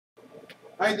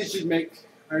Hi, this is Mick.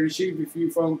 I received a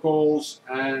few phone calls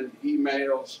and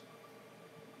emails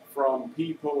from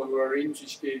people who are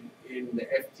interested in the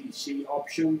FTC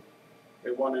option.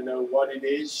 They want to know what it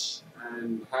is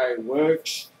and how it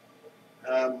works.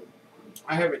 I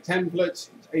have a template.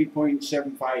 It's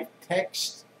 8.75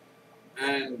 text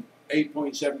and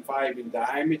 8.75 in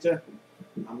diameter.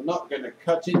 I'm not going to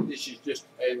cut it. This is just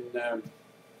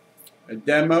a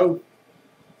demo.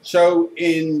 So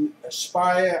in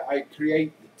Aspire, I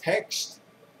create the text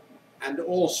and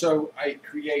also I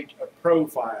create a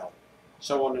profile.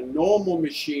 So on a normal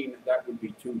machine, that would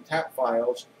be 2 tap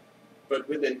files, but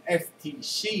with an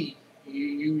FTC, you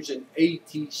use an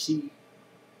ATC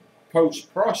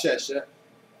post-processor,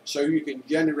 so you can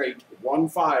generate 1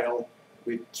 file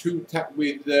with two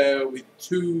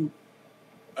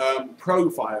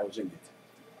profiles in it.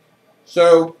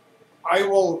 So I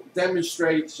will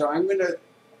demonstrate. So I'm going to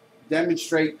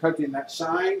demonstrate cutting that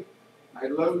sign. I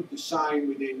load the sign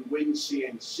within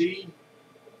Wincnc.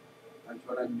 That's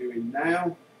what I'm doing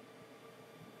now.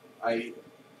 I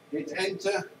hit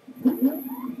enter.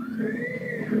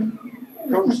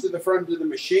 Comes to the front of the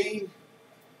machine.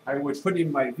 I would put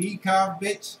in my V-carve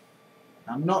bit.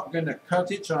 I'm not going to cut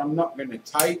it, so I'm not going to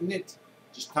tighten it.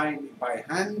 Just tighten it by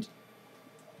hand.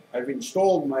 I've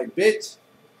installed my bit.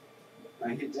 I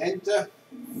hit enter.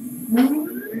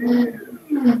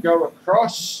 Go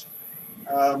across.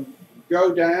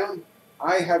 Go down.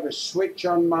 I have a switch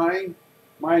on mine.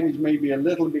 Mine is maybe a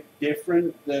little bit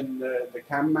different than the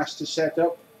CAMaster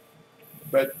setup,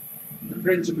 but the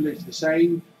principle is the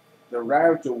same. The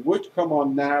router would come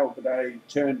on now, but I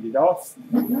turned it off.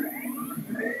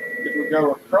 It will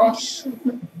go across.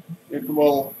 It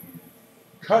will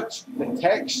cut the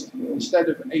text. Instead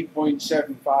of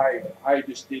 8.75, I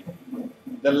just did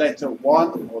the letter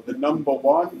 1 or the number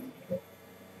 1.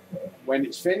 When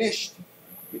it's finished,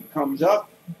 it comes up,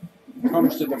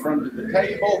 comes to the front of the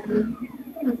table.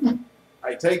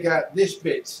 I take out this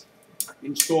bit,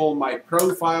 install my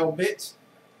profile bit,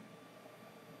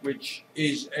 which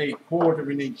is a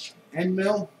 1/4 inch end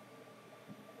mill.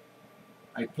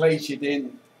 I place it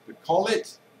in the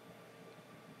collet,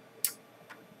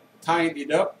 tighten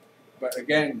it up, but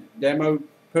again, demo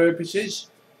purposes.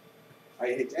 I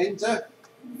hit enter,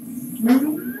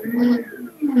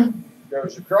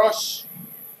 goes across,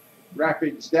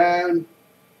 rapids down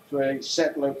to a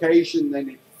set location, then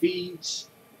it feeds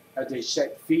at a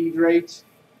set feed rate.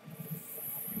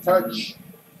 Touch.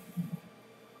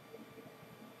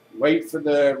 Wait for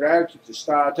the router to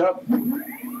start up.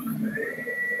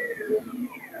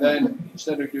 Then,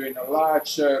 instead of doing a large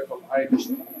circle, I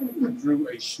just drew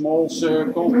a small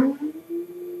circle.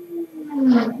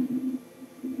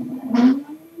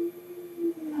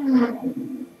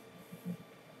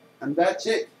 And that's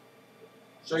it.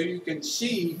 So you can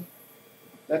see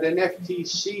that an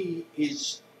FTC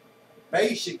is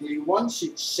basically, once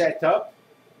it's set up,